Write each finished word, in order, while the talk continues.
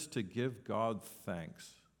just to give God thanks,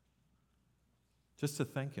 just to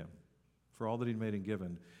thank him for all that he'd made and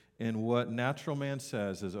given. And what natural man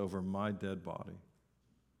says is, over my dead body,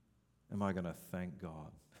 am I going to thank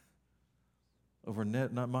God? Over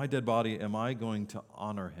not my dead body, am I going to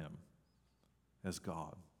honor him as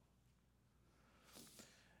God?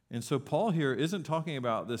 And so Paul here isn't talking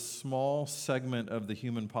about this small segment of the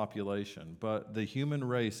human population, but the human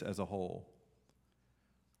race as a whole.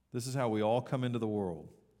 This is how we all come into the world.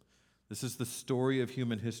 This is the story of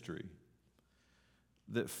human history.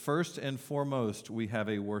 That first and foremost, we have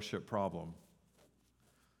a worship problem.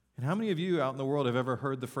 And how many of you out in the world have ever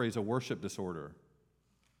heard the phrase a worship disorder?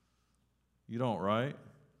 You don't, right?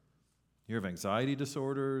 You hear of anxiety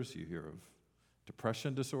disorders, you hear of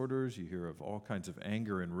depression disorders, you hear of all kinds of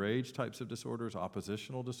anger and rage types of disorders,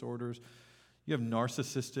 oppositional disorders. You have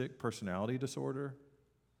narcissistic personality disorder.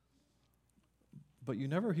 But you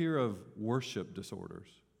never hear of worship disorders.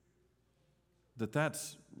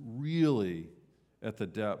 That's really at the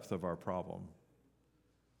depth of our problem.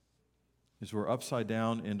 Is we're upside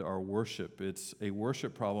down into our worship. It's a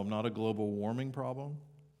worship problem, not a global warming problem.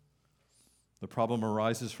 The problem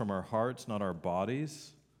arises from our hearts, not our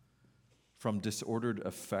bodies, from disordered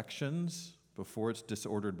affections before it's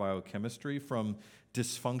disordered biochemistry, from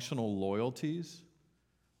dysfunctional loyalties,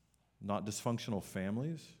 not dysfunctional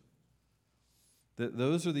families.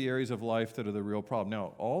 Those are the areas of life that are the real problem.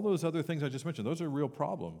 Now, all those other things I just mentioned, those are real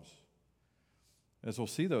problems. As we'll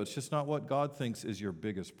see, though, it's just not what God thinks is your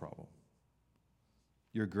biggest problem,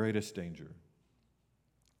 your greatest danger.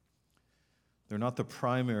 They're not the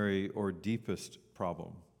primary or deepest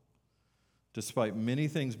problem. Despite many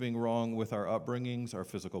things being wrong with our upbringings, our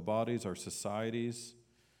physical bodies, our societies,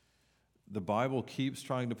 the Bible keeps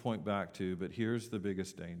trying to point back to, but here's the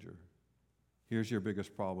biggest danger. Here's your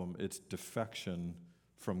biggest problem. It's defection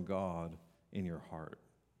from God in your heart.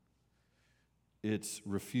 It's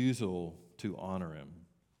refusal to honor him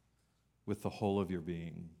with the whole of your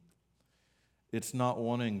being. It's not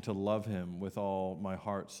wanting to love him with all my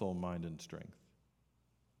heart, soul, mind, and strength.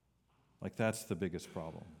 That's the biggest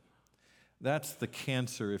problem. That's the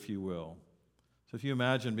cancer, if you will. So if you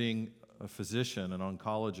imagine being a physician, an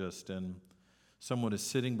oncologist, and someone is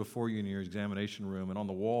sitting before you in your examination room, and on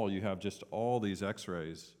the wall you have just all these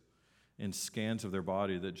x-rays and scans of their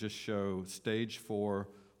body that just show stage 4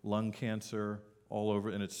 lung cancer all over,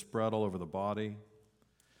 and it's spread all over the body.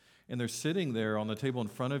 And they're sitting there on the table in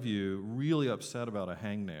front of you, really upset about a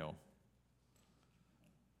hangnail.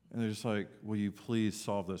 And they're just like, will you please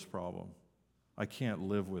solve this problem? I can't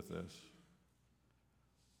live with this.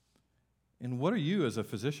 And what are you as a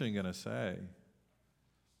physician going to say?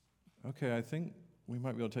 Okay, I think we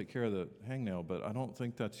might be able to take care of the hangnail, but I don't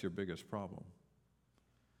think that's your biggest problem.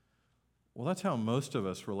 Well, that's how most of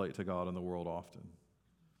us relate to God in the world often.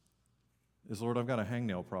 Is, Lord, I've got a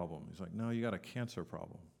hangnail problem. He's like, no, you got a cancer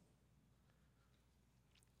problem.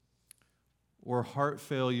 Or heart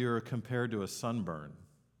failure compared to a sunburn.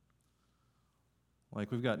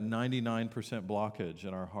 We've got 99% blockage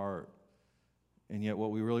in our heart, and yet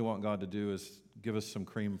what we really want God to do is give us some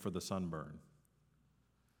cream for the sunburn.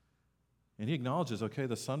 And he acknowledges, okay,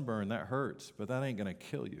 the sunburn, that hurts, but that ain't going to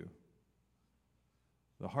kill you.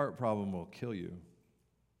 The heart problem will kill you.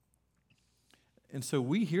 And so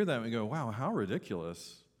we hear that and we go, wow, how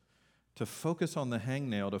ridiculous to focus on the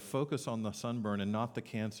hangnail, to focus on the sunburn and not the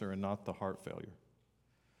cancer and not the heart failure.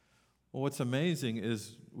 Well, what's amazing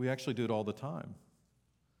is we actually do it all the time.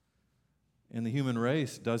 And the human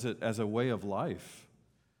race does it as a way of life,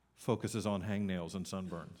 focuses on hangnails and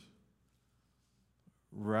sunburns,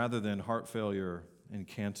 rather than heart failure and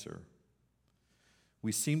cancer.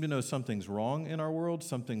 We seem to know something's wrong in our world,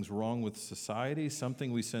 something's wrong with society,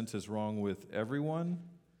 something we sense is wrong with everyone,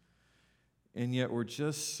 and yet we're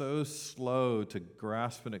just so slow to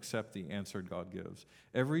grasp and accept the answer God gives.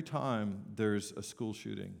 Every time there's a school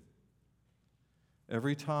shooting,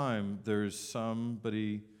 every time there's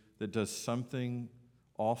somebody that does something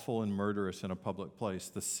awful and murderous in a public place,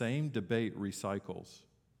 the same debate recycles.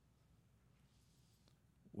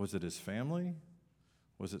 Was it his family?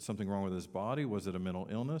 Was it something wrong with his body? Was it a mental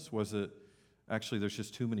illness? Was it actually there's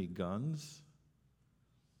just too many guns?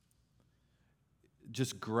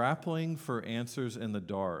 Just grappling for answers in the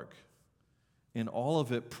dark, and all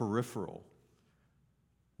of it peripheral.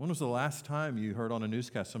 When was the last time you heard on a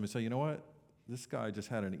newscast somebody say, you know what, this guy just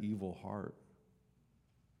had an evil heart?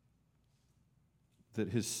 That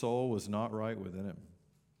his soul was not right within him.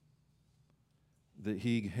 That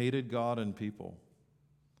he hated God and people.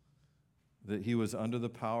 That he was under the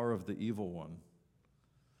power of the evil one.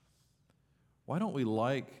 Why don't we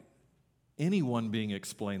like anyone being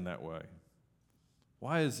explained that way?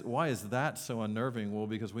 Why is that so unnerving? Well,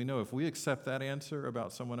 because we know if we accept that answer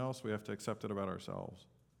about someone else, we have to accept it about ourselves.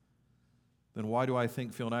 Then why do I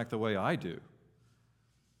think, feel, and act the way I do?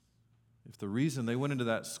 If the reason they went into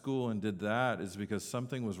that school and did that is because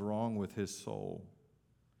something was wrong with his soul,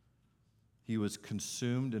 he was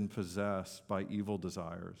consumed and possessed by evil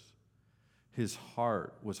desires. His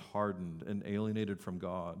heart was hardened and alienated from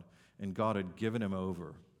God, and God had given him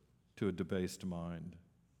over to a debased mind.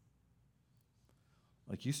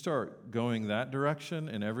 Like, you start going that direction,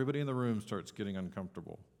 and everybody in the room starts getting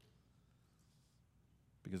uncomfortable.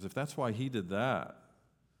 Because if that's why he did that,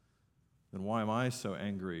 then why am I so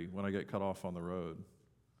angry when I get cut off on the road?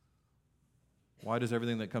 Why does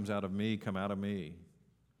everything that comes out of me come out of me?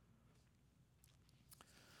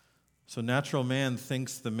 So natural man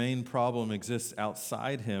thinks the main problem exists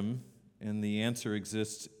outside him, and the answer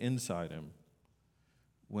exists inside him,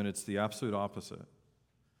 when it's the absolute opposite.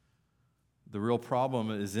 The real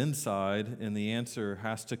problem is inside, and the answer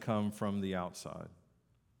has to come from the outside.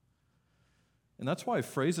 And that's why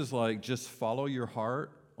phrases like "just follow your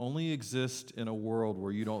heart" only exist in a world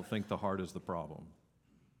where you don't think the heart is the problem.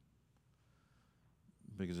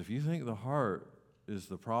 Because if you think the heart is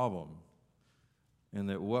the problem, and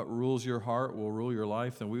that what rules your heart will rule your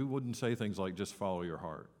life, then we wouldn't say things like "just follow your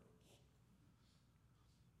heart."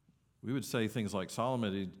 We would say things like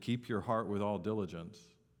Solomon did, "keep your heart with all diligence,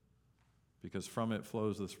 because from it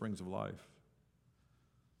flows the springs of life."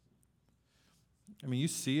 I mean, you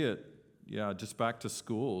see it, just back to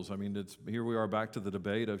schools. I mean, here we are back to the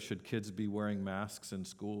debate of should kids be wearing masks in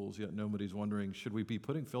schools, yet nobody's wondering, should we be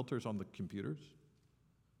putting filters on the computers?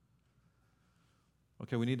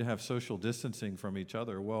 Okay, we need to have social distancing from each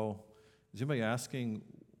other. Well, is anybody asking,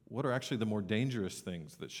 what are actually the more dangerous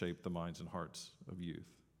things that shape the minds and hearts of youth?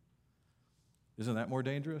 Isn't that more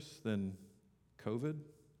dangerous than COVID?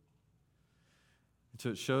 So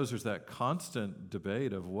it shows there's that constant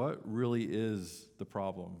debate of what really is the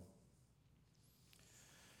problem.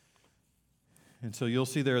 And so you'll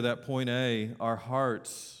see there that point A, our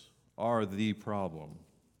hearts are the problem.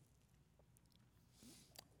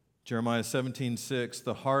 Jeremiah 17:6,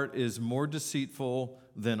 the heart is more deceitful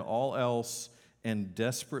than all else and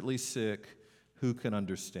desperately sick. Who can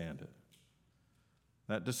understand it?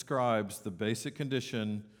 That describes the basic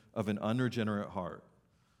condition of an unregenerate heart,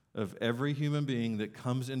 of every human being that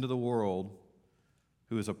comes into the world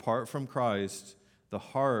who is apart from Christ. The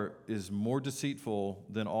heart is more deceitful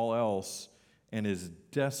than all else and is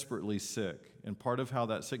desperately sick. And part of how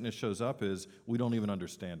that sickness shows up is we don't even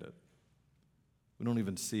understand it. We don't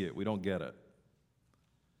even see it. We don't get it.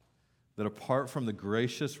 That apart from the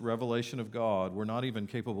gracious revelation of God, we're not even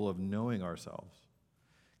capable of knowing ourselves.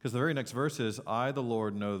 Because the very next verse is, I, the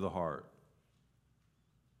Lord, know the heart,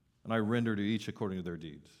 and I render to each according to their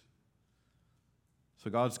deeds. So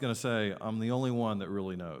God's going to say, I'm the only one that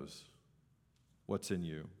really knows what's in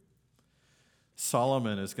you.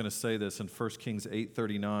 Solomon is going to say this in 1 Kings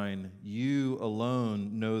 8:39, you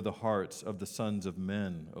alone know the hearts of the sons of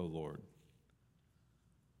men, O Lord.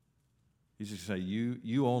 He's just going to say,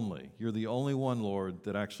 you only. You're the only one, Lord,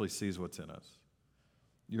 that actually sees what's in us.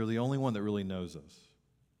 You're the only one that really knows us.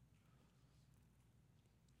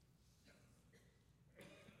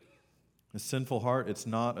 A sinful heart, it's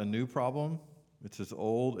not a new problem. It's as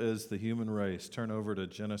old as the human race. Turn over to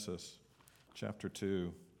Genesis chapter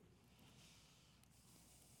 2.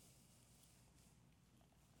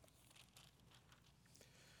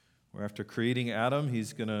 Where after creating Adam,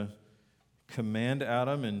 he's going to command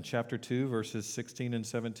Adam in chapter 2, verses 16 and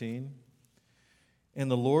 17. And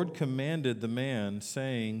the Lord commanded the man,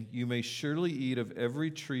 saying, you may surely eat of every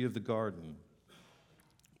tree of the garden,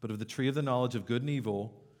 but of the tree of the knowledge of good and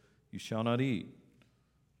evil you shall not eat.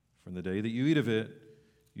 From the day that you eat of it,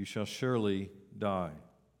 you shall surely die.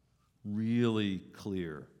 Really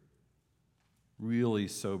clear. Really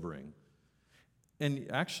sobering. And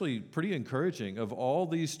actually pretty encouraging. Of all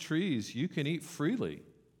these trees, you can eat freely.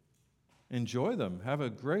 Enjoy them. Have a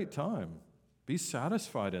great time. Be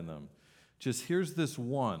satisfied in them. Just here's this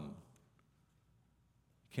one.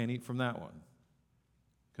 Can't eat from that one.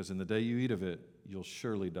 Because in the day you eat of it, you'll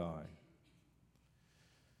surely die.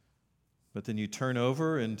 But then you turn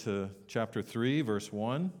over into chapter 3, verse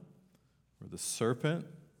 1, where the serpent,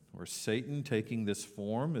 or Satan taking this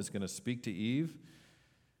form, is going to speak to Eve.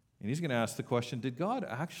 And he's going to ask the question, did God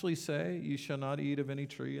actually say you shall not eat of any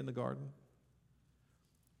tree in the garden?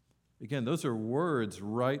 Again, those are words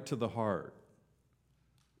right to the heart,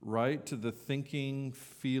 right to the thinking,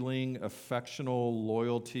 feeling, affectional,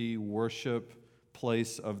 loyalty, worship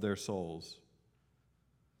place of their souls.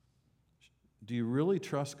 Do you really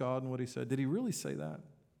trust God in what he said? Did he really say that?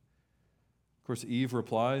 Of course, Eve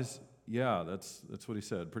replies, yeah, that's what he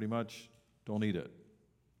said. Pretty much, don't eat it.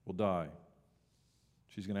 We'll die.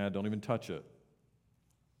 She's going to add, don't even touch it.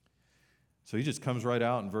 So he just comes right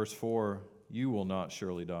out in verse 4, you will not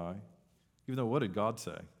surely die. Even though, what did God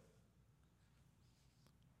say?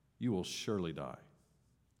 You will surely die.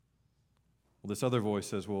 Well, this other voice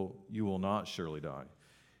says, well, you will not surely die.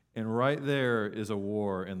 And right there is a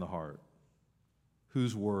war in the heart.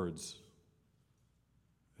 Whose words?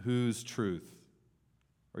 Whose truth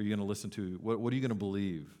are you going to listen to? What are you going to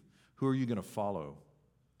believe? Who are you going to follow?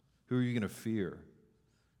 Who are you going to fear?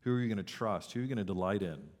 Who are you going to trust? Who are you going to delight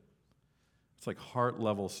in? It's like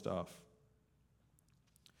heart-level stuff.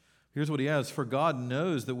 Here's what he has. For God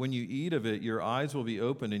knows that when you eat of it, your eyes will be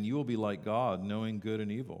opened and you will be like God, knowing good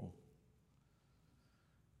and evil.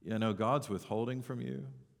 You know, God's withholding from you.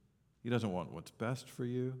 He doesn't want what's best for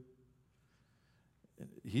you.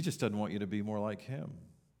 He just doesn't want you to be more like him.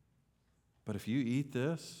 But if you eat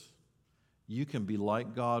this, you can be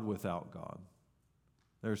like God without God.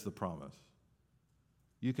 There's the promise.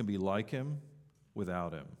 You can be like him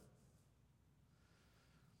without him.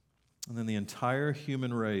 And then the entire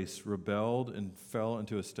human race rebelled and fell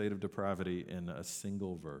into a state of depravity in a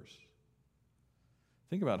single verse.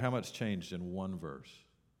 Think about how much changed in one verse.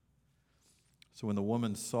 So when the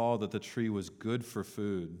woman saw that the tree was good for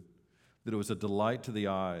food, that it was a delight to the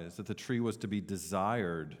eyes, that the tree was to be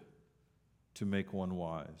desired to make one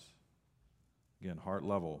wise. Again, heart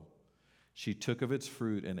level. She took of its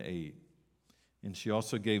fruit and ate. And she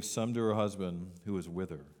also gave some to her husband who was with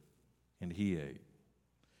her, and he ate.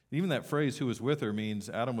 Even that phrase, who was with her, means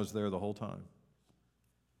Adam was there the whole time,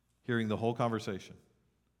 hearing the whole conversation,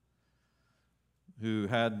 who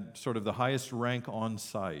had sort of the highest rank on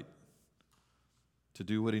site to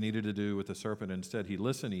do what he needed to do with the serpent. Instead, he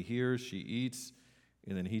listened, he hears, she eats,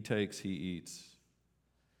 and then he takes, he eats.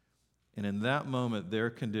 And in that moment, their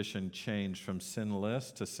condition changed from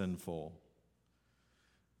sinless to sinful.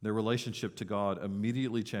 Their relationship to God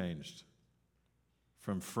immediately changed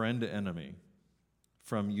from friend to enemy,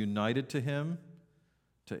 from united to him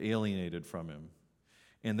to alienated from him.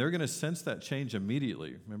 And they're going to sense that change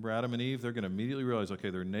immediately. Remember Adam and Eve? They're going to immediately realize, okay,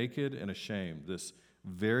 they're naked and ashamed. This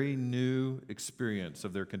very new experience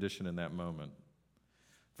of their condition in that moment.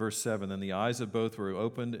 Verse 7, then the eyes of both were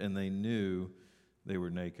opened and they knew they were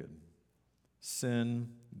naked. Sin,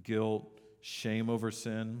 guilt, shame over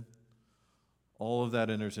sin, all of that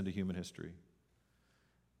enters into human history.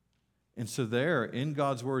 And so there, in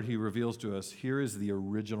God's word, he reveals to us, here is the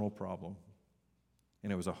original problem.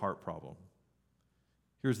 And it was a heart problem.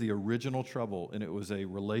 Here's the original trouble, and it was a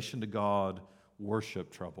relation to God,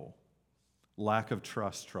 worship trouble, lack of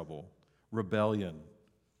trust trouble, rebellion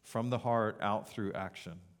from the heart out through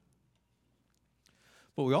action.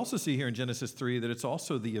 But we also see here in Genesis 3 that it's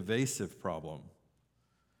also the evasive problem.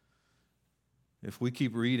 If we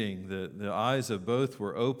keep reading, the eyes of both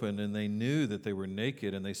were opened, and they knew that they were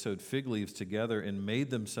naked, and they sewed fig leaves together and made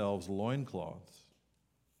themselves loincloths.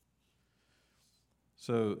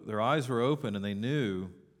 So their eyes were open, and they knew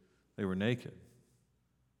they were naked.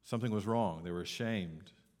 Something was wrong. They were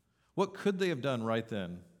ashamed. What could they have done right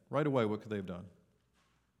then? Right away, what could they have done?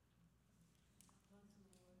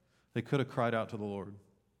 They could have cried out to the Lord.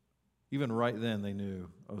 Even right then, they knew,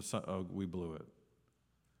 oh, we blew it.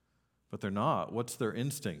 But they're not. What's their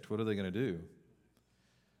instinct? What are they going to do?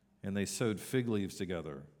 And they sewed fig leaves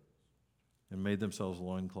together and made themselves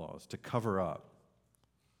loincloths to cover up.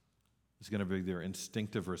 It's going to be their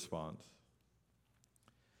instinctive response.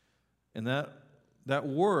 And that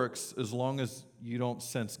works as long as you don't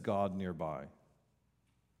sense God nearby.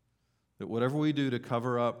 That whatever we do to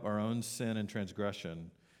cover up our own sin and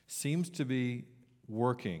transgression seems to be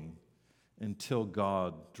working until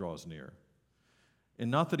God draws near. And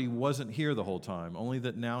not that he wasn't here the whole time, only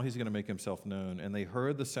that now he's going to make himself known. And they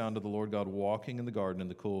heard the sound of the Lord God walking in the garden in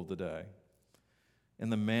the cool of the day.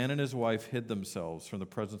 And the man and his wife hid themselves from the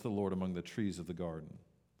presence of the Lord among the trees of the garden.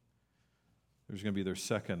 There's going to be their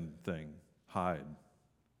second thing, hide.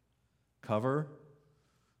 Cover,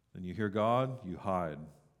 then you hear God, you hide.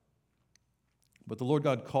 But the Lord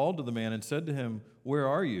God called to the man and said to him, where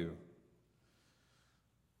are you?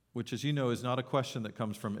 Which, as you know, is not a question that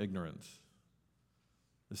comes from ignorance.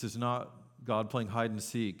 This is not God playing hide and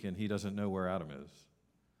seek and he doesn't know where Adam is.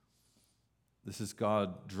 This is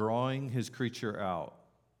God drawing his creature out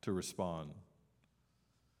to respond.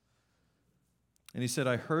 And he said,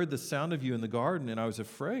 I heard the sound of you in the garden and I was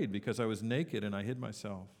afraid because I was naked and I hid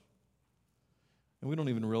myself. And we don't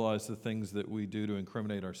even realize the things that we do to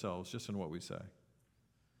incriminate ourselves just in what we say.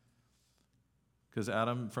 Because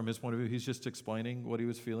Adam, from his point of view, he's just explaining what he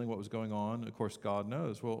was feeling, what was going on. Of course, God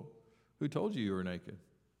knows. Well, Who told you you were naked?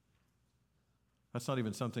 That's not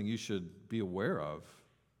even something you should be aware of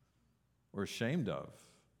or ashamed of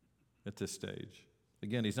at this stage.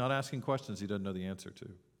 Again, he's not asking questions he doesn't know the answer to.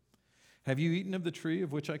 Have you eaten of the tree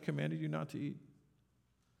of which I commanded you not to eat?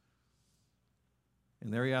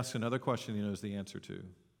 And there he asks another question he knows the answer to.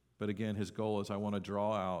 But again, his goal is, I want to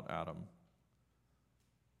draw out Adam.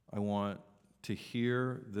 I want to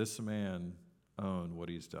hear this man own what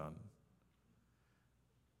he's done.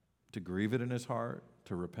 To grieve it in his heart,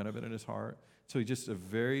 to repent of it in his heart. So just a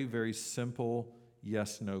very, very simple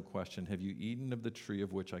yes-no question. Have you eaten of the tree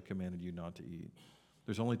of which I commanded you not to eat?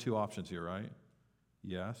 There's only two options here, right?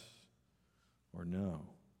 Yes or no.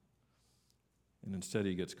 And instead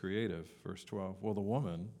he gets creative. Verse 12, well, the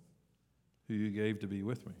woman who you gave to be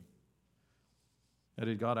with me. Now,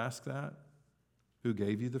 did God ask that? Who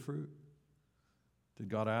gave you the fruit? Did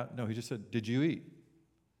God ask? No, he just said, did you eat?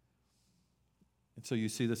 And so you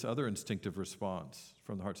see this other instinctive response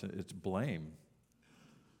from the heart. It's blame.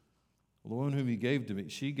 Well, the woman whom he gave to me,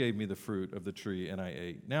 she gave me the fruit of the tree and I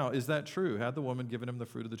ate. Now, is that true? Had the woman given him the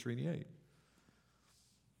fruit of the tree and he ate?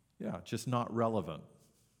 Yeah, just not relevant.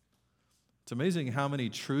 It's amazing how many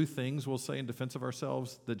true things we'll say in defense of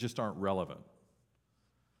ourselves that just aren't relevant.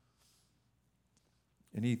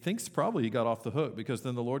 And he thinks probably he got off the hook, because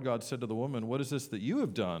then the Lord God said to the woman, what is this that you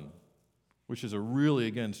have done? Which is a really,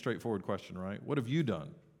 again, straightforward question, right? What have you done?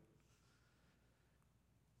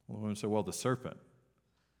 Well, the woman said, well, the serpent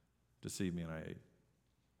deceived me and I ate.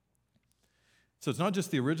 So it's not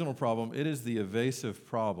just the original problem, it is the evasive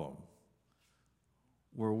problem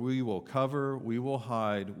where we will cover, we will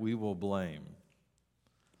hide, we will blame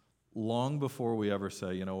long before we ever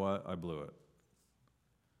say, you know what, I blew it.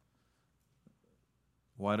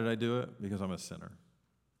 Why did I do it? Because I'm a sinner.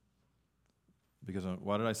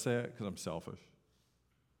 Why did I say it? Because I'm selfish.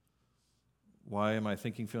 Why am I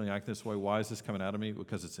thinking, feeling, acting this way? Why is this coming out of me?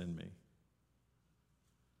 Because it's in me.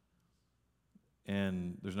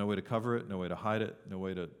 And there's no way to cover it, no way to hide it, no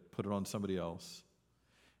way to put it on somebody else.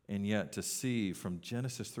 And yet to see from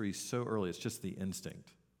Genesis 3 so early, it's just the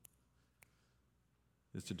instinct,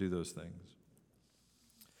 is to do those things.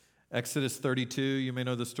 Exodus 32, you may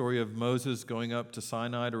know the story of Moses going up to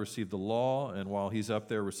Sinai to receive the law, and while he's up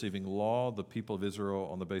there receiving law, the people of Israel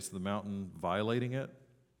on the base of the mountain violating it.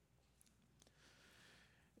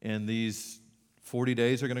 And these 40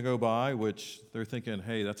 days are going to go by, which they're thinking,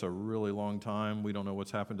 hey, that's a really long time. We don't know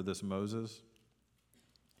what's happened to this Moses.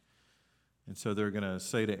 And so they're going to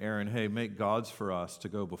say to Aaron, hey, make gods for us to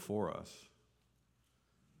go before us.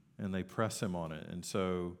 And they press him on it. And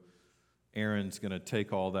so Aaron's going to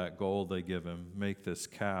take all that gold they give him, make this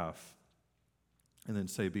calf, and then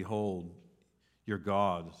say, behold, your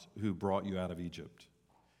gods who brought you out of Egypt.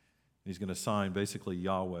 And he's going to sign basically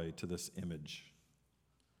Yahweh to this image.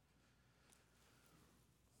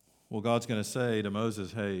 Well, God's going to say to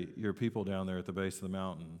Moses, hey, your people down there at the base of the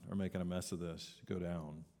mountain are making a mess of this. Go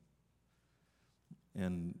down.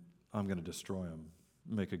 And I'm going to destroy them,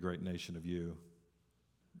 make a great nation of you.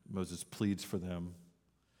 Moses pleads for them,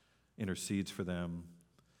 intercedes for them.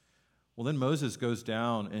 Well, then Moses goes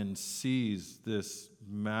down and sees this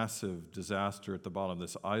massive disaster at the bottom,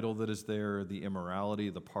 this idol that is there, the immorality,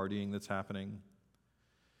 the partying that's happening.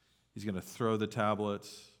 He's going to throw the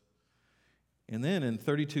tablets. And then in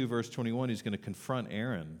 32 verse 21, he's going to confront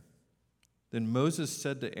Aaron. Then Moses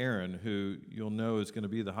said to Aaron, who you'll know is going to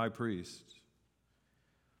be the high priest,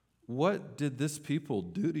 what did this people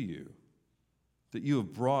do to you that you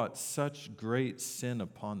have brought such great sin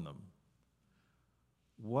upon them?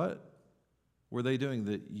 What were they doing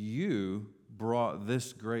that you brought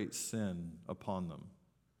this great sin upon them?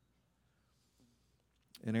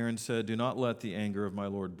 And Aaron said, do not let the anger of my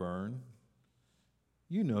Lord burn.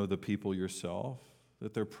 You know the people yourself,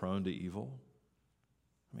 that they're prone to evil.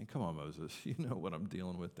 I mean, come on, Moses. You know what I'm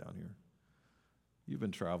dealing with down here. You've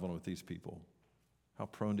been traveling with these people, how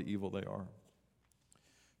prone to evil they are.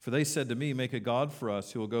 For they said to me, make a god for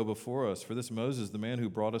us who will go before us. For this Moses, the man who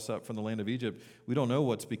brought us up from the land of Egypt, we don't know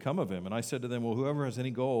what's become of him. And I said to them, well, whoever has any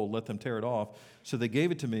gold, let them tear it off. So they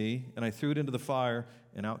gave it to me, and I threw it into the fire,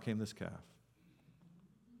 and out came this calf.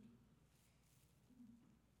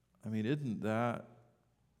 I mean, isn't that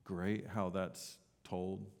great how that's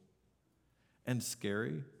told? And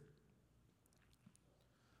scary.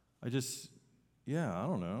 I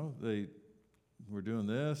don't know. They were doing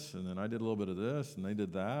this, and then I did a little bit of this, and they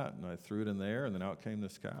did that, and I threw it in there, and then out came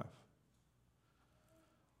this calf.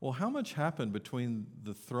 Well, how much happened between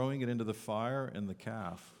the throwing it into the fire and the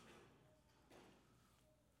calf?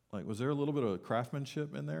 Like, was there a little bit of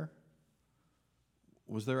craftsmanship in there?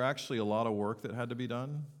 Was there actually a lot of work that had to be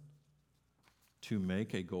done? to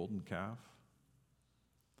make a golden calf?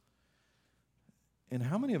 And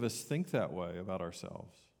how many of us think that way about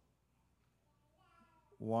ourselves?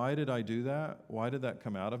 Why did I do that? Why did that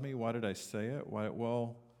come out of me? Why did I say it?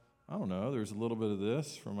 Well, I don't know. There's a little bit of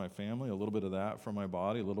this from my family, a little bit of that from my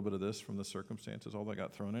body, a little bit of this from the circumstances. All that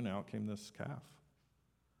got thrown in, out came this calf.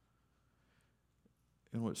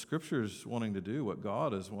 And what Scripture is wanting to do, what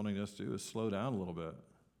God is wanting us to do, is slow down a little bit.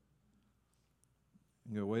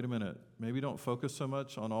 And go, wait a minute, maybe don't focus so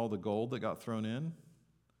much on all the gold that got thrown in,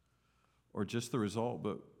 or just the result,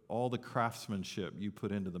 but all the craftsmanship you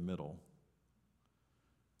put into the middle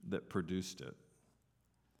that produced it.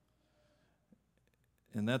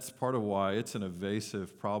 And that's part of why it's an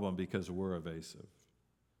evasive problem, because we're evasive.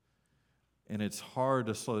 And it's hard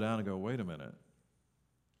to slow down and go, wait a minute,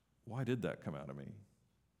 why did that come out of me?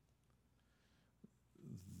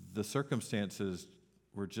 The circumstances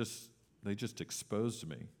they just exposed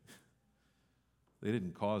me. They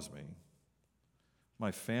didn't cause me.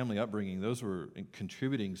 My family upbringing, those were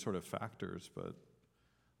contributing sort of factors, but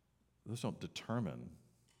those don't determine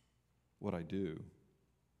what I do.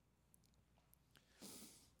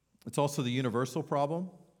 It's also the universal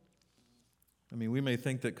problem. I mean, we may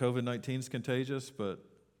think that COVID-19 is contagious, but,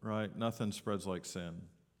 right, nothing spreads like sin.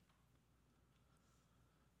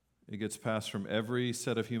 It gets passed from every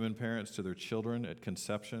set of human parents to their children at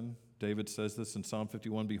conception. David says this in Psalm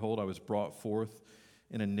 51, "Behold, I was brought forth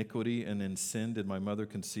in iniquity, and in sin did my mother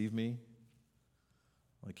conceive me."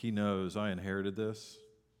 Like he knows, I inherited this.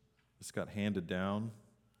 This got handed down.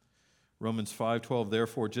 Romans 5:12,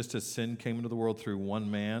 "Therefore, just as sin came into the world through one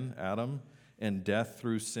man, Adam, and death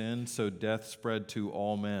through sin, so death spread to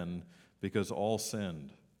all men, because all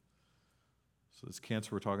sinned." So this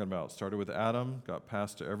cancer we're talking about started with Adam, got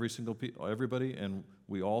passed to everybody, and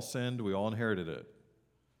we all sinned, we all inherited it.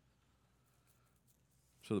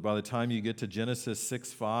 So that by the time you get to Genesis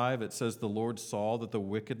 6:5, it says, "The Lord saw that the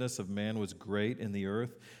wickedness of man was great in the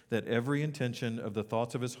earth, that every intention of the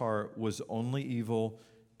thoughts of his heart was only evil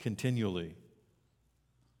continually."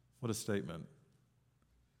 What a statement.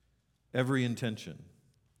 Every intention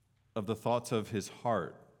of the thoughts of his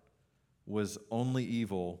heart was only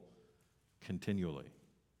evil continually.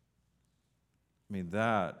 I mean,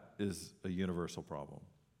 that is a universal problem.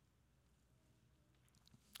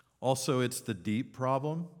 Also, it's the deep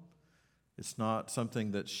problem. It's not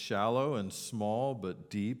something that's shallow and small, but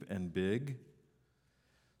deep and big.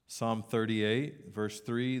 Psalm 38, verse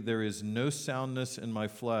 3, "There is no soundness in my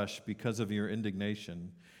flesh because of your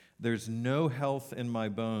indignation. There's no health in my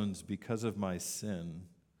bones because of my sin.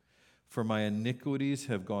 For my iniquities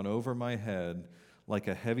have gone over my head. Like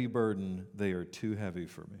a heavy burden, they are too heavy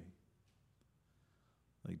for me."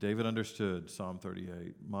 Like David understood Psalm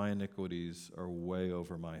 38, my iniquities are way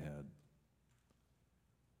over my head.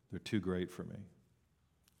 They're too great for me,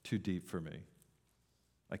 too deep for me.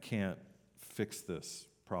 I can't fix this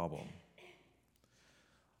problem.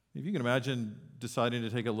 If you can imagine deciding to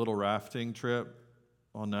take a little rafting trip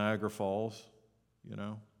on Niagara Falls,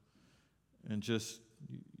 and just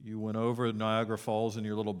you went over Niagara Falls in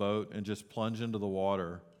your little boat and just plunged into the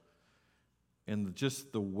water, and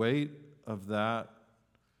just the weight of that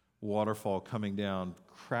waterfall coming down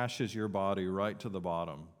crashes your body right to the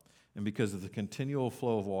bottom. And because of the continual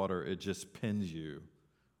flow of water, it just pins you,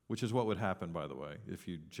 which is what would happen, by the way, if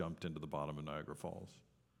you jumped into the bottom of Niagara Falls.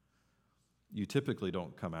 You typically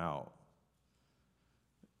don't come out.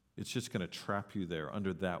 It's just going to trap you there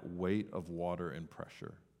under that weight of water and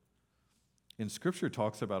pressure. And Scripture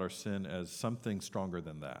talks about our sin as something stronger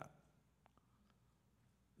than that,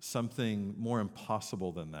 something more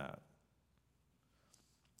impossible than that.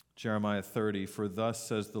 Jeremiah 30, "For thus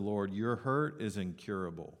says the Lord, your hurt is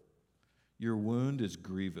incurable. Your wound is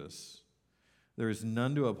grievous. There is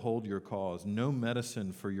none to uphold your cause, no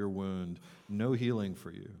medicine for your wound, no healing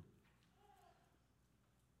for you."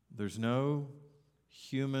 There's no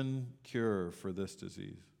human cure for this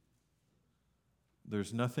disease.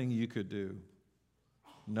 There's nothing you could do,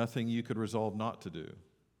 nothing you could resolve not to do,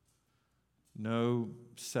 no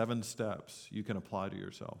 7 steps you can apply to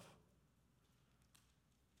yourself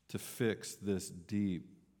to fix this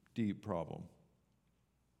deep, deep problem.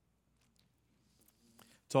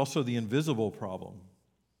 It's also the invisible problem.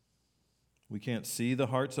 We can't see the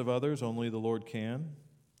hearts of others, only the Lord can.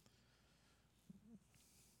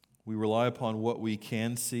 We rely upon what we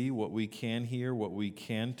can see, what we can hear, what we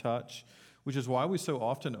can touch, which is why we so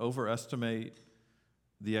often overestimate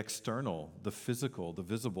the external, the physical, the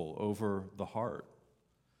visible over the heart.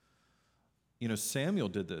 Samuel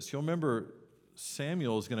did this. You'll remember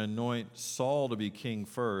Samuel is going to anoint Saul to be king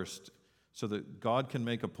first so that God can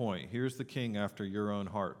make a point. Here's the king after your own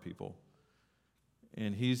heart, people.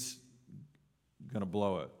 and he's going to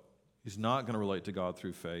blow it. He's not going to relate to God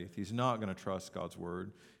through faith. He's not going to trust God's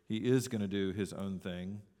word. He is going to do his own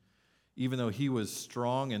thing. Even though he was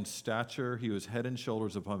strong in stature, he was head and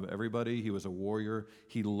shoulders above everybody, he was a warrior,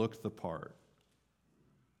 he looked the part.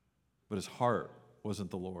 But his heart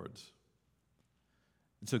wasn't the Lord's.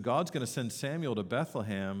 And so God's going to send Samuel to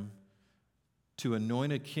Bethlehem to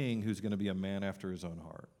anoint a king who's going to be a man after his own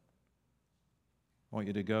heart. I want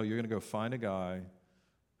you to go, you're going to go find a guy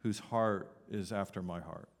whose heart is after my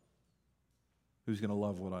heart, who's going to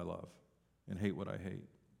love what I love and hate what I hate.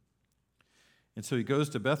 And so he goes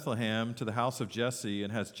to Bethlehem, to the house of Jesse,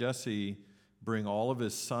 and has Jesse bring all of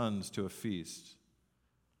his sons to a feast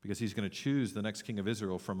because he's going to choose the next king of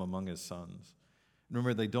Israel from among his sons. And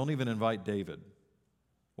remember, they don't even invite David.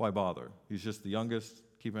 Why bother? He's just the youngest,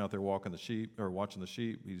 keeping out there watching the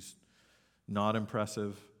sheep. He's not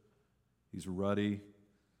impressive. He's ruddy.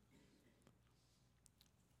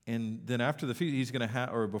 And then after the feast,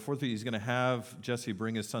 before the feast, he's going to have Jesse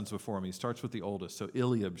bring his sons before him. He starts with the oldest, so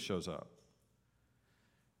Eliab shows up.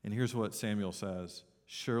 And here's what Samuel says: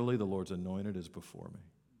 surely the Lord's anointed is before me.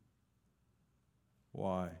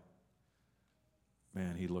 Why?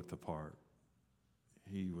 Man, he looked the part.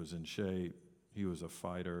 He was in shape. He was a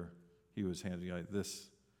fighter. He was handsome. This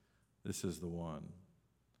is the one.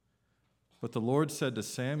 But the Lord said to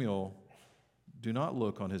Samuel, do not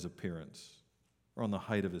look on his appearance or on the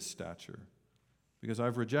height of his stature, because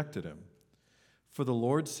I've rejected him. For the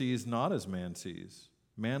Lord sees not as man sees.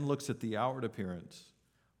 Man looks at the outward appearance,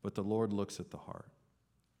 but the Lord looks at the heart.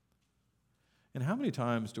 And how many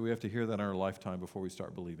times do we have to hear that in our lifetime before we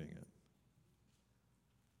start believing it?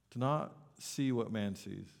 To not see what man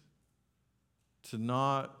sees. To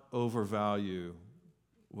not overvalue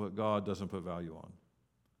what God doesn't put value on.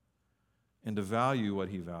 And to value what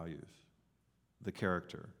he values. The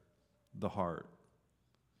character, the heart.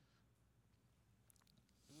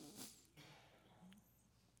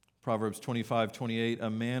 Proverbs 25:28, a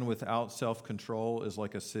man without self-control is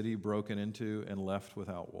like a city broken into and left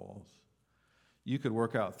without walls. You could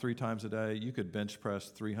work out 3 times a day. You could bench press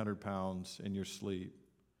 300 pounds in your sleep.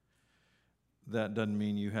 That doesn't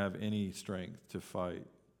mean you have any strength to fight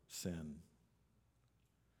sin.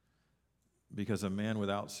 Because a man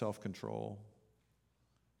without self-control,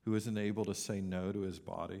 who isn't able to say no to his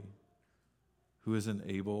body, who isn't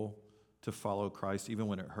able to follow Christ even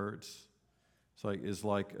when it hurts, is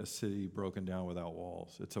like a city broken down without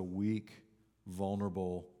walls. It's a weak,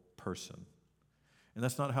 vulnerable person. And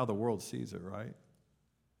that's not how the world sees it, right?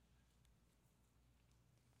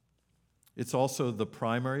 It's also the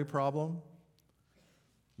primary problem.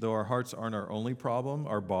 Though our hearts aren't our only problem,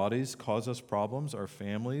 our bodies cause us problems, our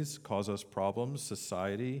families cause us problems,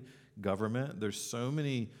 society, government. There's so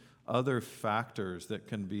many other factors that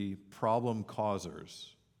can be problem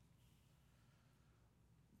causers.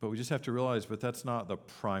 But we just have to realize, but that's not the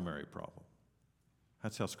primary problem.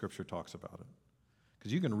 That's how Scripture talks about it.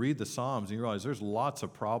 Because you can read the Psalms and you realize there's lots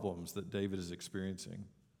of problems that David is experiencing.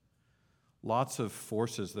 Lots of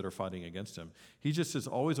forces that are fighting against him. He just is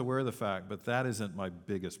always aware of the fact, but that isn't my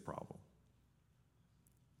biggest problem.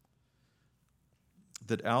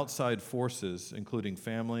 That outside forces, including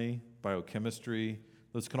family, biochemistry,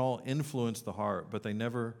 those can all influence the heart, but they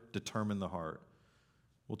never determine the heart.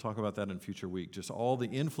 We'll talk about that in a future week. Just all the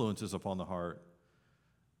influences upon the heart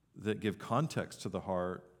that give context to the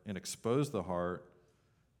heart and expose the heart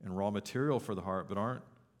and raw material for the heart, but aren't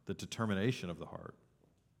the determination of the heart.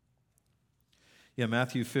 Yeah,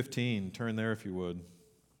 Matthew 15. Turn there if you would.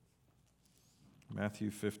 Matthew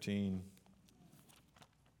 15.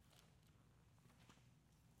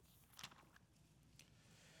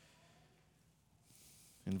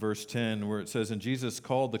 In verse 10, where it says, and Jesus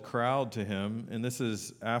called the crowd to him, and this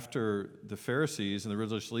is after the Pharisees and the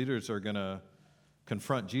religious leaders are going to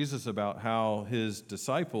confront Jesus about how his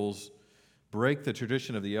disciples break the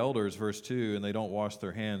tradition of the elders, verse 2, and they don't wash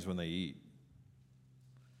their hands when they eat.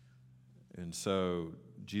 And so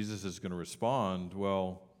Jesus is going to respond,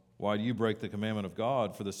 well, why do you break the commandment of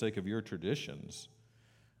God for the sake of your traditions?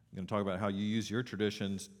 I'm going to talk about how you use your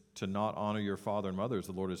traditions to not honor your father and mother as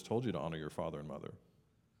the Lord has told you to honor your father and mother.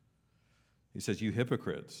 He says, you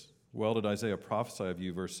hypocrites, well did Isaiah prophesy of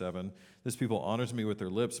you, verse 7, this people honors me with their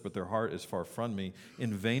lips, but their heart is far from me.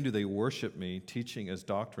 In vain do they worship me, teaching as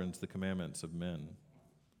doctrines the commandments of men.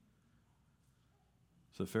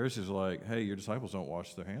 So the Pharisees are like, hey, your disciples don't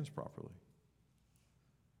wash their hands properly.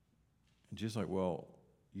 And Jesus is like, well,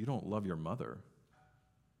 you don't love your mother.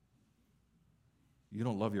 You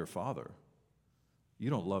don't love your father. You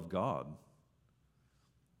don't love God.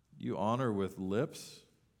 You honor with lips,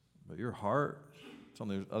 but your heart, it's on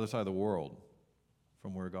the other side of the world.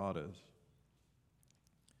 from where God is.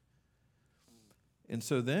 And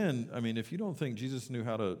so then, I mean, if you don't think Jesus knew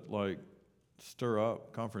how to, stir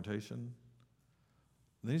up confrontation,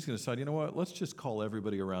 then he's going to decide, you know what, let's just call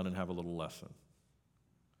everybody around and have a little lesson.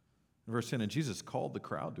 In verse 10, and Jesus called the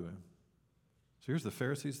crowd to him. So here's the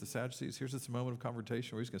Pharisees, the Sadducees. Here's this moment of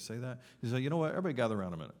confrontation where he's going to say that. He's like, you know what, everybody gather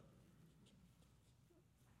around a minute.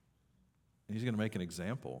 And he's going to make an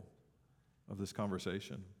example of this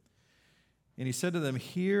conversation. And he said to them,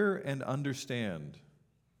 hear and understand.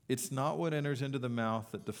 It's not what enters into the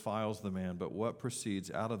mouth that defiles the man, but what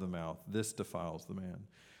proceeds out of the mouth, this defiles the man.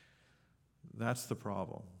 That's the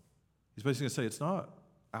problem. He's basically going to say it's not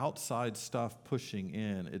outside stuff pushing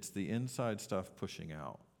in, it's the inside stuff pushing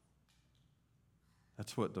out.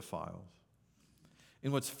 That's what defiles.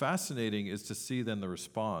 And what's fascinating is to see then the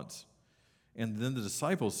response. And then the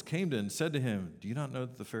disciples came to him and said to him, do you not know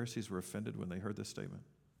that the Pharisees were offended when they heard this statement?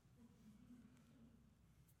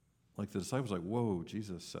 Like the disciples were like, whoa,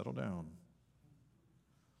 Jesus, settle down.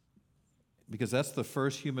 Because that's the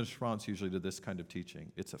first human response usually to this kind of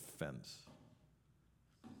teaching. It's offense.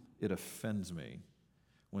 It offends me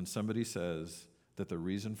when somebody says that the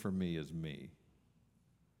reason for me is me.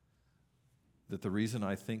 That the reason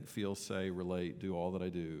I think, feel, say, relate, do all that I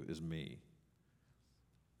do is me.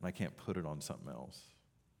 And I can't put it on something else.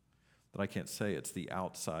 That I can't say it's the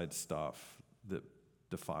outside stuff that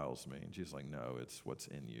defiles me. And Jesus is like, no, it's what's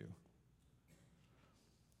in you.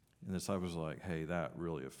 And the disciples were like, hey, that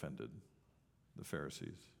really offended the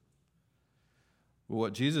Pharisees. Well,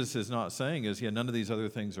 what Jesus is not saying is, none of these other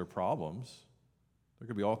things are problems. There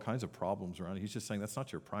could be all kinds of problems around it. He's just saying that's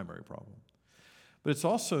not your primary problem. But it's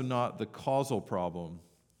also not the causal problem.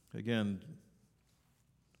 Again,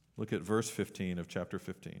 look at verse 15 of chapter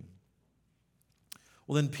 15.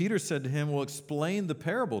 Well, then Peter said to him, well, explain the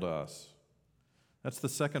parable to us. That's the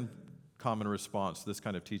second common response to this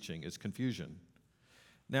kind of teaching, is confusion.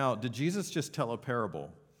 Now, did Jesus just tell a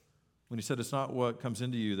parable when he said it's not what comes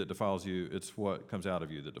into you that defiles you, it's what comes out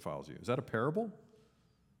of you that defiles you? Is that a parable?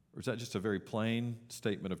 Or is that just a very plain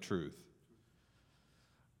statement of truth?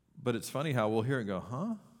 But it's funny how we'll hear it and go,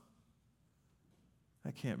 huh?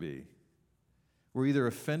 That can't be. We're either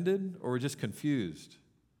offended or we're just confused.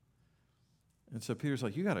 And so Peter's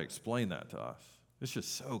like, you got to explain that to us. It's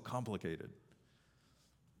just so complicated.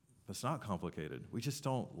 But it's not complicated. We just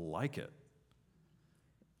don't like it.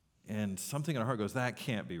 And something in our heart goes, that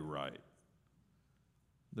can't be right.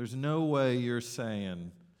 There's no way you're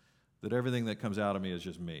saying that everything that comes out of me is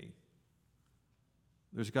just me.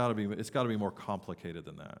 It's got to be more complicated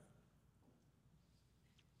than that.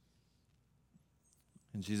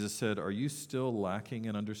 And Jesus said, are you still lacking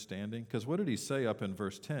in understanding? Because what did he say up in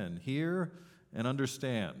verse 10? Hear and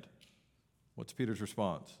understand. What's Peter's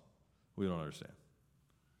response? We don't understand.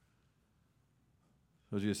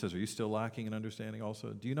 So Jesus says, are you still lacking in understanding also?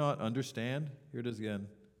 Do you not understand? Here it is again.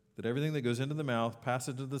 That everything that goes into the mouth passes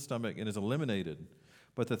into the stomach and is eliminated.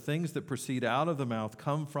 But the things that proceed out of the mouth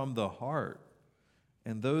come from the heart,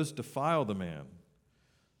 and those defile the man.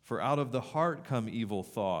 For out of the heart come evil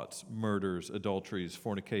thoughts, murders, adulteries,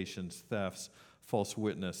 fornications, thefts, false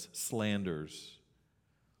witness, slanders.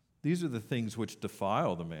 These are the things which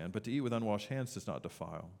defile the man, but to eat with unwashed hands does not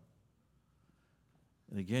defile.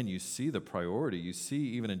 And again, you see the priority. You see,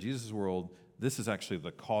 even in Jesus' world, this is actually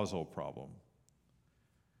the causal problem.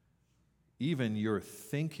 Even your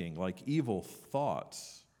thinking, like evil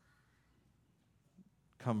thoughts,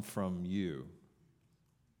 come from you.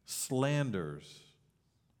 Slanders,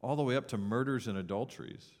 all the way up to murders and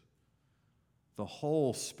adulteries. The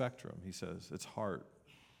whole spectrum, he says, it's heart.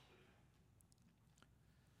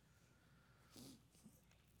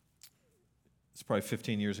 It's probably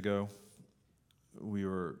 15 years ago. We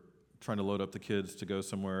were trying to load up the kids to go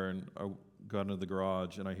somewhere, and I got into the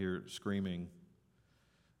garage, and I hear screaming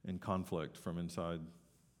and conflict from inside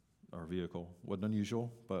our vehicle. Wasn't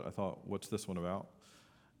unusual, but I thought, what's this one about?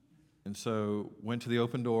 And so went to the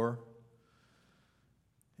open door,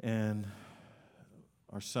 and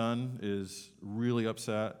our son is really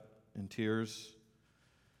upset, in tears,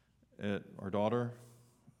 at our daughter,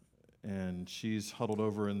 and she's huddled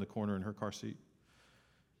over in the corner in her car seat.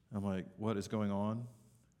 I'm like, what is going on?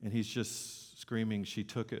 And he's just screaming, she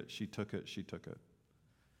took it, she took it, she took it.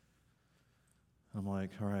 I'm like,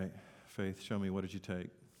 all right, Faith, show me, what did you take?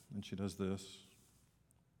 And she does this.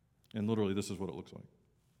 And literally, this is what it looks like.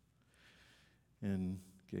 And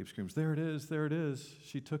Gabe screams, there it is,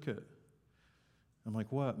 she took it. I'm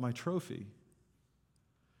like, what? My trophy.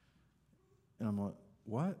 And I'm like,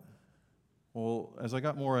 what? Well, as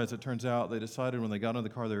it turns out, they decided when they got into the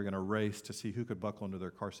car, they were going to race to see who could buckle into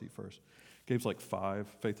their car seat first. Gabe's like 5,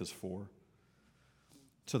 Faith is 4.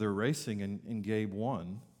 So they're racing, and Gabe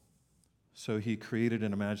won. So he created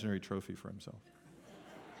an imaginary trophy for himself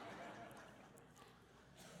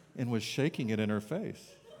and was shaking it in her face.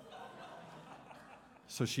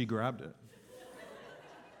 So she grabbed it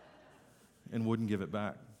and wouldn't give it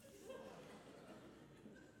back,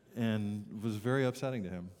 and was very upsetting to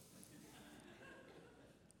him.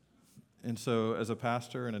 And so as a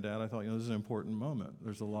pastor and a dad, I thought, this is an important moment.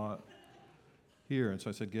 There's a lot here. And so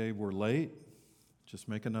I said, Gabe, we're late. Just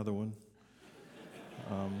make another one.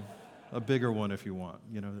 A bigger one if you want,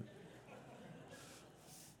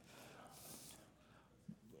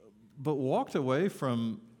 But walked away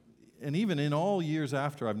from, and even in all years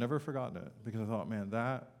after, I've never forgotten it, because I thought, man,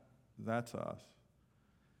 that's us.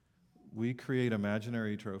 We create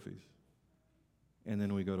imaginary trophies, and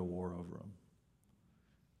then we go to war over them.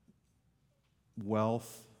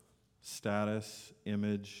 Wealth, status,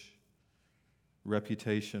 image,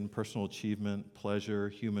 reputation, personal achievement, pleasure,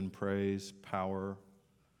 human praise, power.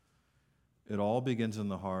 It all begins in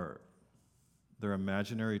the heart. They're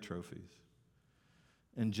imaginary trophies.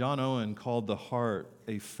 And John Owen called the heart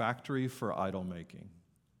a factory for idol making.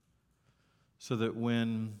 So that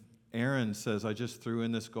when Aaron says, I just threw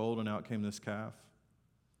in this gold and out came this calf,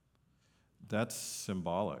 that's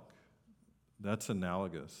symbolic. That's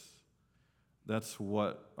analogous. That's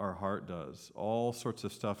what our heart does. All sorts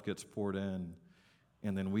of stuff gets poured in,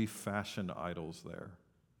 and then we fashion idols there.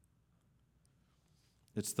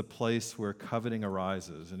 It's the place where coveting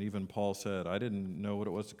arises. And even Paul said, I didn't know what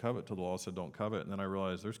it was to covet till the law said don't covet. And then I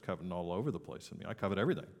realized there's coveting all over the place in me. I covet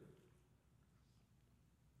everything.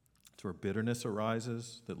 It's where bitterness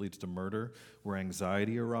arises that leads to murder, where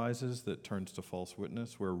anxiety arises that turns to false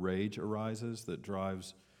witness, where rage arises that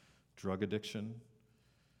drives drug addiction.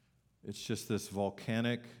 It's just this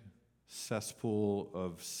volcanic cesspool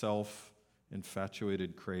of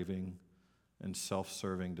self-infatuated craving and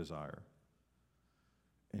self-serving desire.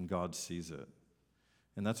 And God sees it.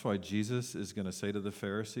 And that's why Jesus is going to say to the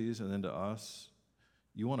Pharisees and then to us,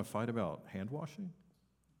 you want to fight about hand washing?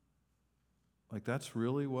 Like, that's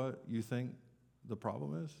really what you think the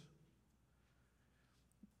problem is?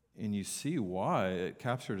 And you see why it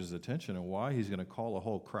captured his attention and why he's going to call a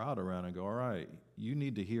whole crowd around and go, all right, you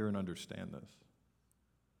need to hear and understand this.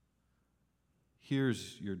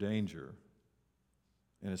 Here's your danger,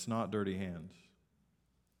 and it's not dirty hands.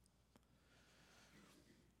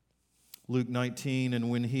 Luke 19, and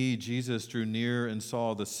when he, Jesus, drew near and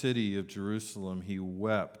saw the city of Jerusalem, he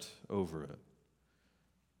wept over it,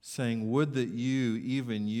 saying, would that you,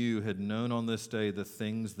 even you, had known on this day the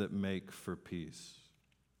things that make for peace.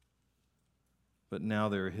 But now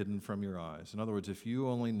they are hidden from your eyes. In other words, if you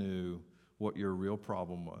only knew what your real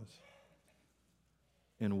problem was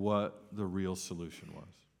and what the real solution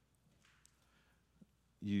was,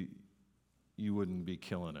 you wouldn't be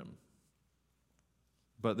killing him.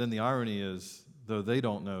 But then the irony is, though they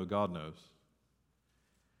don't know, God knows.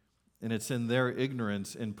 And it's in their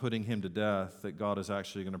ignorance in putting him to death that God is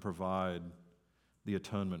actually going to provide the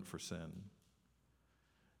atonement for sin.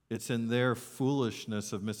 It's in their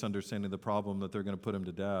foolishness of misunderstanding the problem that they're going to put him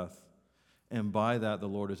to death. And by that, the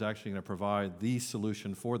Lord is actually going to provide the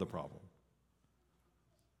solution for the problem.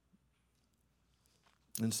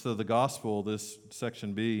 And so the gospel, this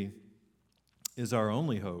section B, is our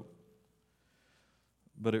only hope.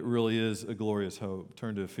 But it really is a glorious hope.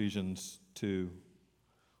 Turn to Ephesians 2.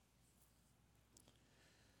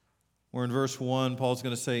 Where in verse 1, Paul's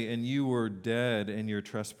going to say, and you were dead in your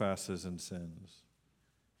trespasses and sins.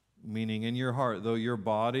 Meaning in your heart, though your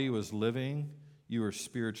body was living, you were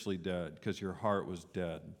spiritually dead because your heart was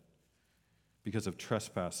dead because of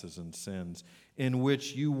trespasses and sins in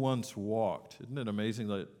which you once walked. Isn't it amazing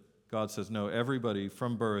that God says, no, everybody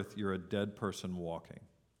from birth, you're a dead person walking.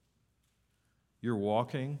 You're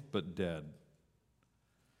walking, but dead.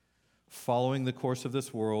 Following the course of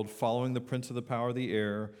this world, following the prince of the power of the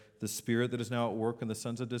air, the spirit that is now at work in the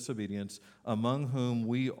sons of disobedience, among whom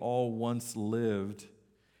we all once lived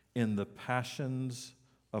in the passions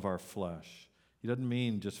of our flesh. He doesn't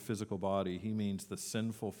mean just physical body. He means the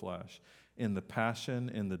sinful flesh, in the passion,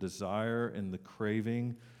 in the desire, in the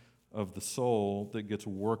craving of the soul that gets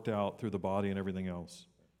worked out through the body and everything else.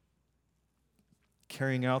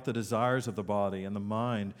 Carrying out the desires of the body and the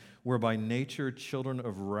mind, were by nature children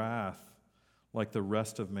of wrath like the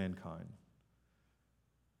rest of mankind.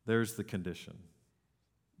 There's the condition.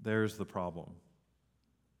 There's the problem.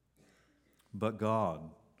 But God,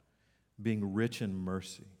 being rich in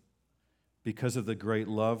mercy, because of the great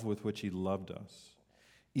love with which he loved us,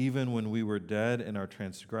 even when we were dead in our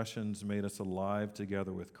transgressions, made us alive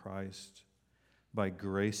together with Christ. By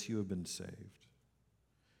grace you have been saved.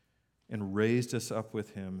 and raised us up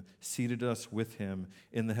with him, seated us with him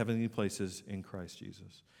in the heavenly places in Christ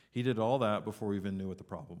Jesus. He did all that before we even knew what the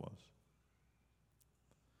problem was.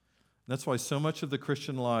 That's why so much of the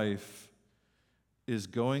Christian life is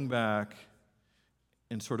going back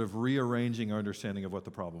and sort of rearranging our understanding of what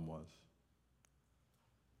the problem was.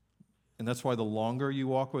 And that's why the longer you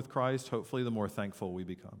walk with Christ, hopefully the more thankful we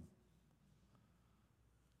become,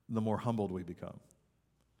 the more humbled we become.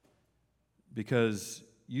 Because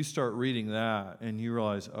you start reading that and you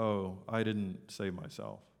realize, oh, I didn't save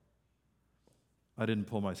myself. I didn't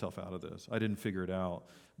pull myself out of this. I didn't figure it out.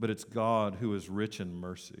 But it's God who is rich in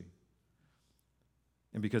mercy.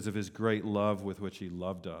 And because of his great love with which he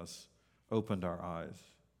loved us, opened our eyes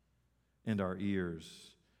and our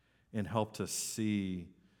ears and helped us see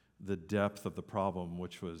the depth of the problem,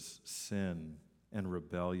 which was sin and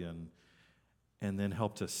rebellion, and then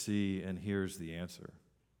helped us see, and here's the answer: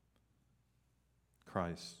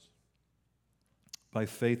 Christ. By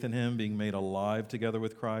faith in him, being made alive together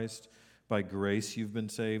with Christ, by grace you've been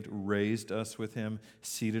saved, raised us with him,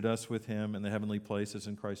 seated us with him in the heavenly places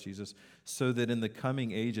in Christ Jesus, so that in the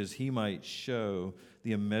coming ages he might show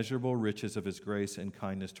the immeasurable riches of his grace and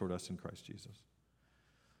kindness toward us in Christ Jesus.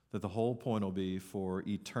 That the whole point will be for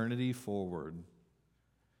eternity forward,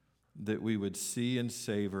 that we would see and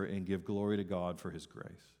savor and give glory to God for his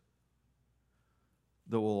grace.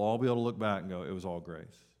 That we'll all be able to look back and go, it was all grace.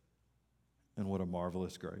 And what a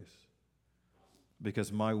marvelous grace.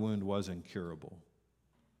 Because my wound was incurable.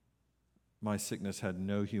 My sickness had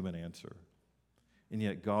no human answer. And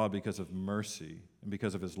yet God, because of mercy and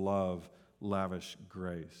because of his love, lavished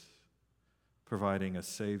grace, providing a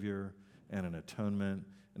Savior and an atonement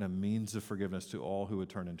and a means of forgiveness to all who would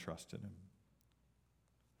turn and trust in him.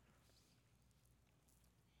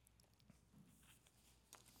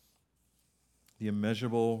 The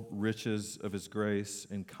immeasurable riches of his grace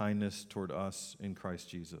and kindness toward us in Christ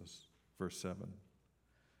Jesus. Verse 7.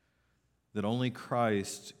 That only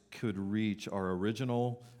Christ could reach our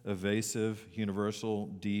original, evasive, universal,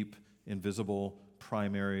 deep, invisible,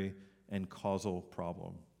 primary, and causal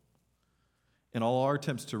problem. And all our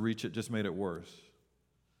attempts to reach it just made it worse.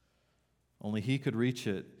 Only he could reach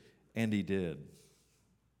it, and he did.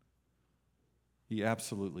 He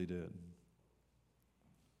absolutely did.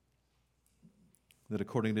 That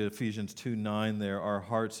according to Ephesians 2:9 there, our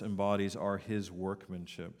hearts and bodies are his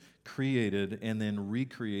workmanship, created and then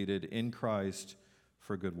recreated in Christ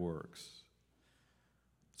for good works.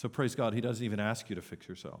 So praise God, he doesn't even ask you to fix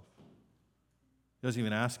yourself. He doesn't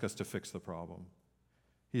even ask us to fix the problem.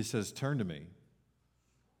 He says, turn to me,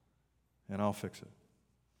 and I'll fix it.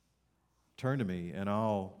 Turn to me, and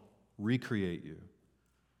I'll recreate you.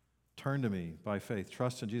 Turn to me by faith.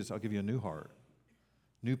 Trust in Jesus. I'll give you a new heart,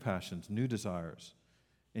 new passions, new desires.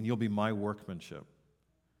 And you'll be my workmanship.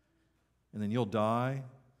 And then you'll die.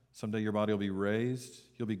 Someday your body will be raised.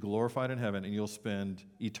 You'll be glorified in heaven, and you'll spend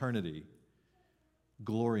eternity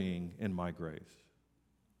glorying in my grace.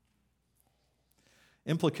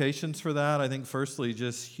 Implications for that, I think, firstly,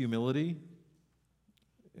 just humility.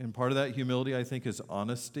 And part of that humility, I think, is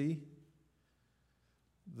honesty.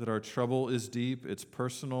 That our trouble is deep, it's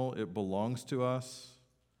personal, it belongs to us.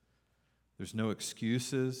 There's no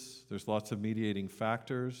excuses. There's lots of mediating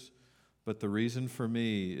factors. But the reason for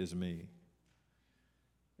me is me.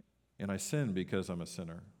 And I sin because I'm a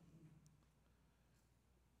sinner.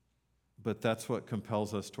 But that's what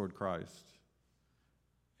compels us toward Christ.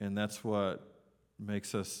 And that's what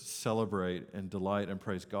makes us celebrate and delight and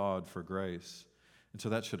praise God for grace. And so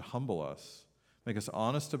that should humble us, make us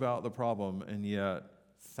honest about the problem, and yet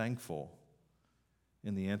thankful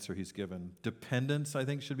in the answer he's given. Dependence, I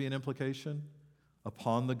think, should be an implication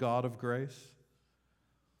upon the God of grace,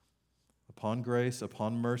 upon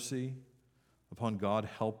mercy, upon God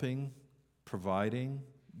helping, providing,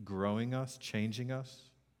 growing us, changing us.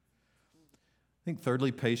 I think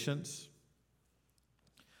thirdly, patience.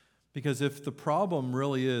 Because if the problem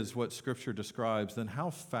really is what Scripture describes, then how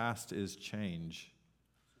fast is change?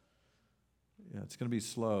 Yeah, it's going to be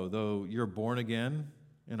slow. Though you're born again,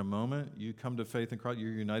 in a moment, you come to faith in Christ,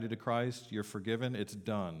 you're united to Christ, you're forgiven, it's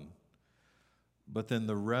done. But then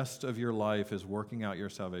the rest of your life is working out your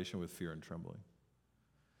salvation with fear and trembling.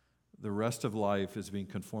 The rest of life is being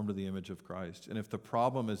conformed to the image of Christ. And if the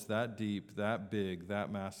problem is that deep, that big, that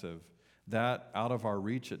massive, that out of our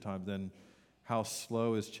reach at times, then how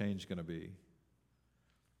slow is change going to be?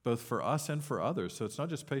 Both for us and for others. So it's not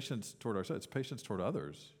just patience toward ourselves, it's patience toward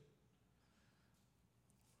others.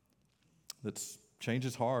 Change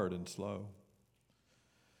is hard and slow.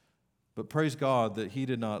 But praise God that he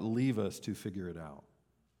did not leave us to figure it out.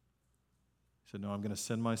 He said, no, I'm going to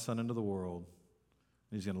send my son into the world.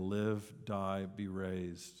 He's going to live, die, be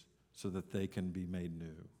raised so that they can be made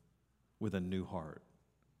new with a new heart,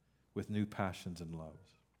 with new passions and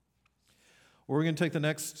loves. We're going to take the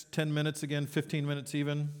next 10 minutes again, 15 minutes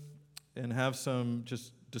even, and have some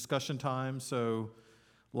just discussion time. So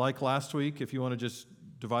like last week, if you want to just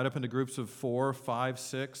divide up into groups of 4, 5,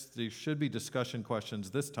 6, there should be discussion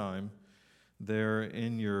questions this time. They're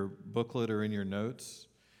in your booklet or in your notes.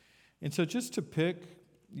 And so just to pick,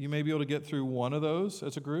 you may be able to get through one of those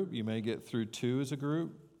as a group. You may get through 2 as a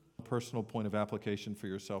group. Personal point of application for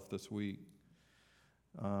yourself this week.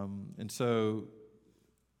 And so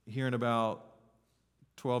here in about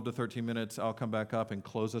 12 to 13 minutes, I'll come back up and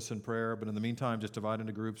close us in prayer. But in the meantime, just divide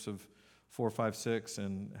into groups of 4, 5, 6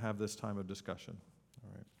 and have this time of discussion.